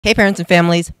Hey parents and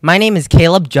families, my name is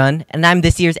Caleb Junn, and I'm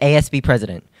this year's ASB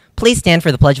president. Please stand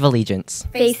for the Pledge of Allegiance.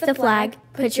 Face the flag,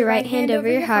 put your right hand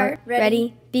over your heart,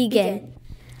 ready, begin.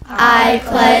 I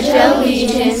pledge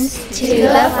allegiance to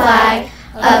the flag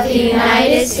of the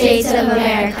United States of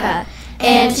America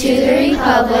and to the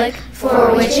republic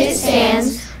for which it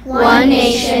stands, one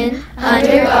nation,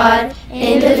 under God,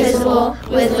 indivisible,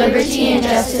 with liberty and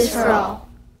justice for all.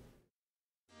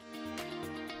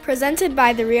 Presented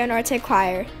by the Rio Norte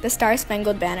Choir, the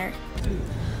Star-Spangled Banner.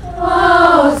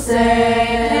 Oh, say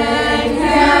then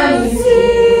can you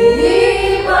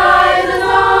see by the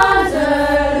dawn's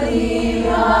early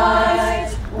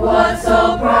light what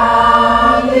so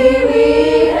proudly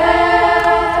we hailed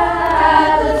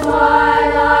at the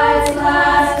twilight's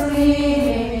last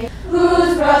gleaming,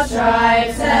 whose broad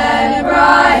stripes and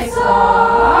bright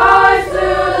stars through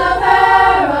the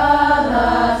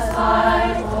perilous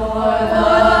fight for the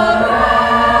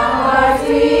ramparts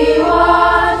we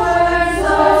onward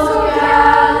so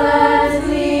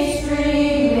gallantly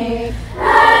streaming,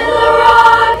 and the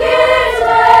rockets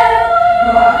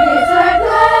were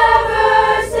clever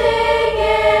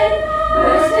singing,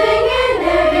 bursting in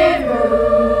every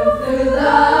roof through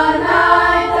the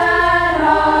night that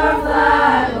our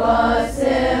flag was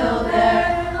still there.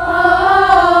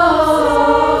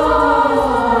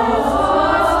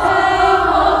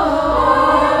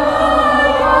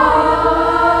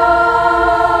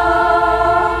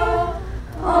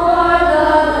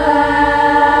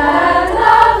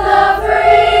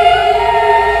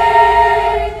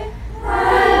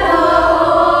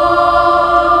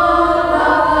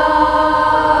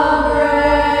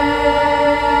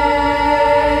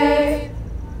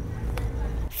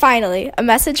 Finally, a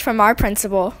message from our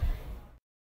principal.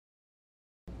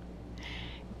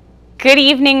 Good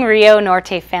evening, Rio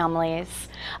Norte families.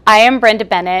 I am Brenda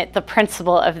Bennett, the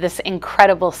principal of this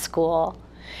incredible school.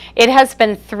 It has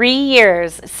been 3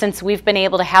 years since we've been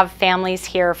able to have families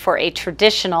here for a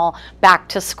traditional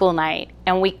back-to-school night,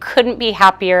 and we couldn't be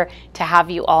happier to have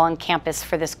you all on campus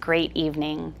for this great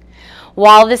evening.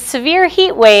 While the severe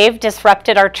heat wave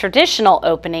disrupted our traditional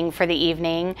opening for the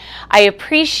evening, I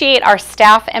appreciate our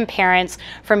staff and parents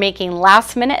for making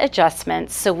last-minute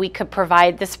adjustments so we could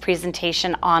provide this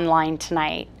presentation online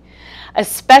tonight. A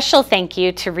special thank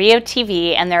you to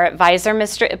RioTV and their advisor,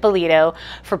 Mr. Ippolito,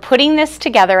 for putting this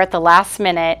together at the last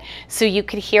minute so you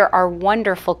could hear our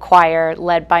wonderful choir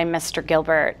led by Mr.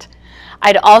 Gilbert.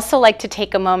 I'd also like to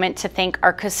take a moment to thank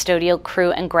our custodial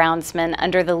crew and groundsmen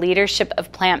under the leadership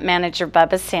of plant manager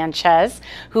Bubba Sanchez,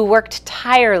 who worked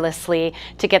tirelessly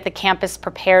to get the campus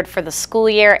prepared for the school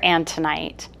year and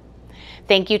tonight.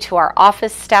 Thank you to our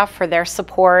office staff for their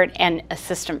support and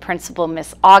Assistant Principal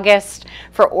Miss August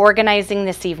for organizing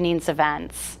this evening's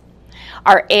events.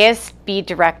 Our ASB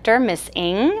Director, Miss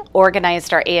Ng,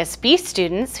 organized our ASB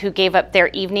students who gave up their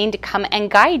evening to come and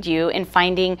guide you in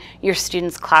finding your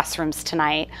students' classrooms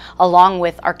tonight, along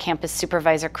with our campus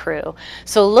supervisor crew.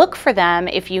 So look for them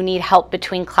if you need help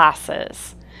between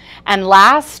classes. And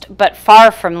last, but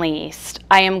far from least,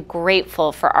 I am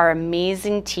grateful for our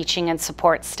amazing teaching and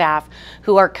support staff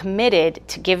who are committed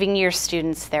to giving your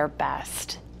students their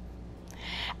best.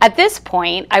 At this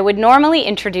point, I would normally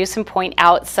introduce and point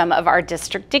out some of our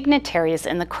district dignitaries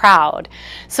in the crowd.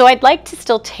 So I'd like to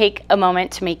still take a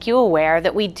moment to make you aware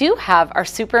that we do have our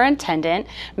superintendent,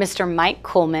 Mr. Mike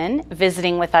Kuhlman,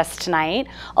 visiting with us tonight,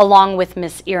 along with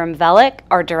Ms. Iram Velik,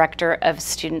 our Director of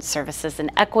Student Services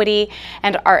and Equity,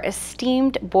 and our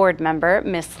esteemed board member,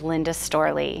 Ms. Linda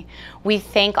Storley. We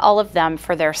thank all of them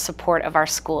for their support of our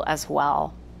school as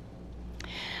well.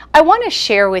 I want to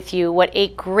share with you what a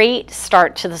great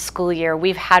start to the school year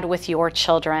we've had with your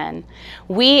children.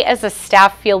 We as a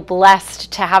staff feel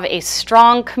blessed to have a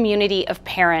strong community of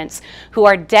parents who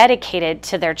are dedicated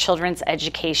to their children's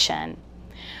education.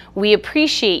 We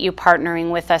appreciate you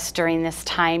partnering with us during this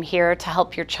time here to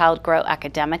help your child grow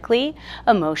academically,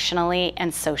 emotionally,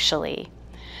 and socially.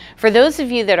 For those of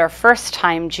you that are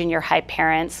first-time junior high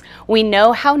parents, we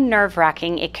know how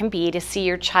nerve-wracking it can be to see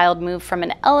your child move from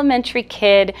an elementary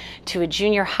kid to a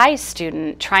junior high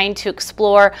student trying to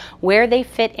explore where they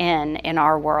fit in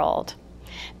our world.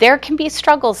 There can be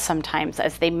struggles sometimes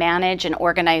as they manage and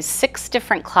organize 6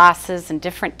 different classes and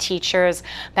different teachers,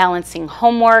 balancing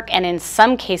homework and in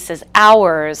some cases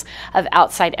hours of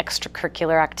outside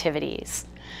extracurricular activities.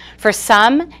 For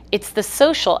some, it's the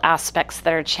social aspects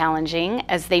that are challenging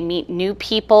as they meet new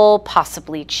people,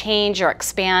 possibly change or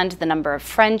expand the number of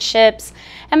friendships,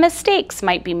 and mistakes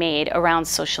might be made around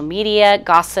social media,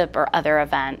 gossip, or other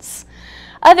events.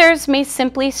 Others may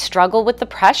simply struggle with the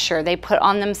pressure they put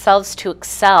on themselves to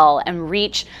excel and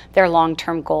reach their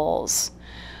long-term goals.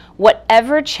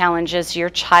 Whatever challenges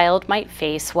your child might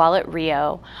face while at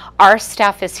Rio, our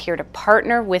staff is here to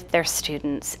partner with their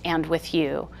students and with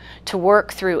you to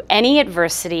work through any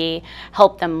adversity,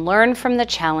 help them learn from the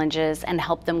challenges, and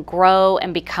help them grow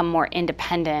and become more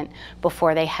independent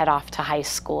before they head off to high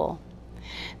school.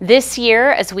 This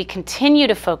year, as we continue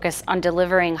to focus on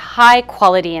delivering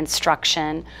high-quality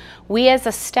instruction, we as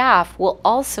a staff will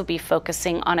also be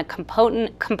focusing on a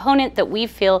component that we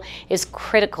feel is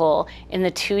critical in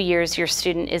the 2 years your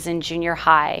student is in junior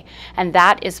high, and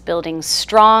that is building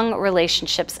strong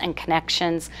relationships and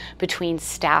connections between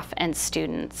staff and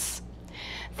students.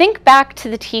 Think back to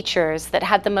the teachers that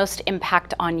had the most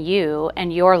impact on you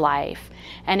and your life,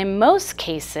 and in most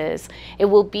cases, it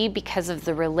will be because of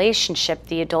the relationship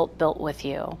the adult built with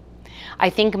you.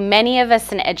 I think many of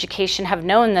us in education have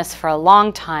known this for a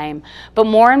long time, but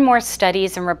more and more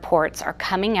studies and reports are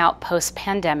coming out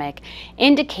post-pandemic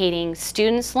indicating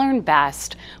students learn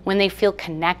best when they feel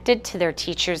connected to their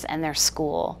teachers and their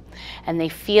school, and they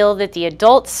feel that the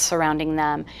adults surrounding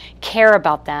them care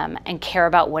about them and care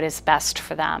about what is best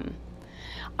for them.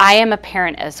 I am a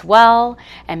parent as well,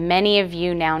 and many of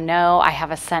you now know I have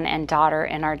a son and daughter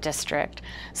in our district,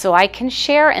 so I can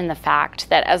share in the fact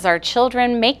that as our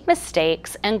children make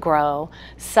mistakes and grow,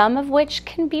 some of which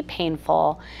can be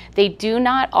painful, they do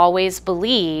not always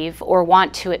believe or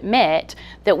want to admit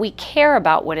that we care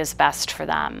about what is best for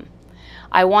them.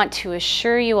 I want to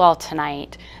assure you all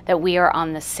tonight that we are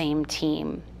on the same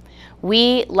team.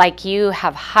 We, like you,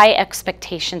 have high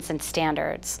expectations and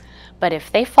standards, but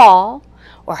if they fall,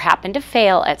 or happen to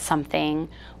fail at something,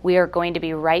 we are going to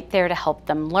be right there to help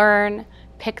them learn,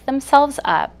 pick themselves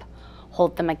up,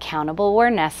 hold them accountable where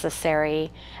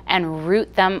necessary, and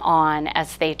root them on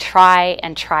as they try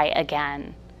and try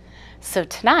again. So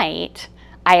tonight,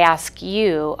 I ask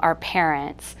you, our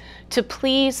parents, to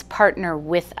please partner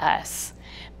with us.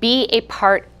 Be a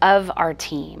part of our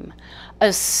team.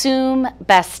 Assume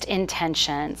best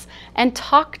intentions and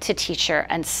talk to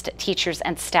teachers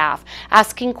and staff,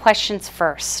 asking questions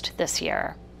first this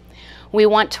year. We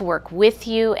want to work with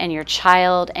you and your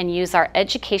child and use our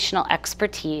educational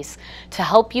expertise to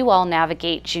help you all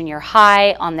navigate junior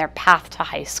high on their path to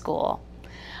high school.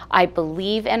 I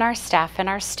believe in our staff and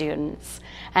our students,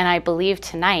 and I believe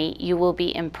tonight you will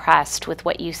be impressed with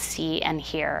what you see and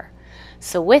hear.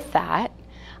 So with that,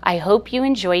 I hope you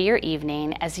enjoy your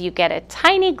evening as you get a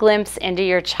tiny glimpse into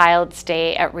your child's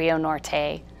day at Rio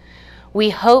Norte.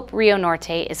 We hope Rio Norte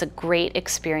is a great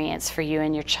experience for you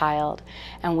and your child,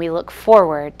 and we look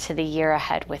forward to the year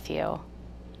ahead with you.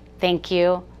 Thank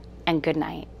you, and good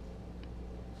night.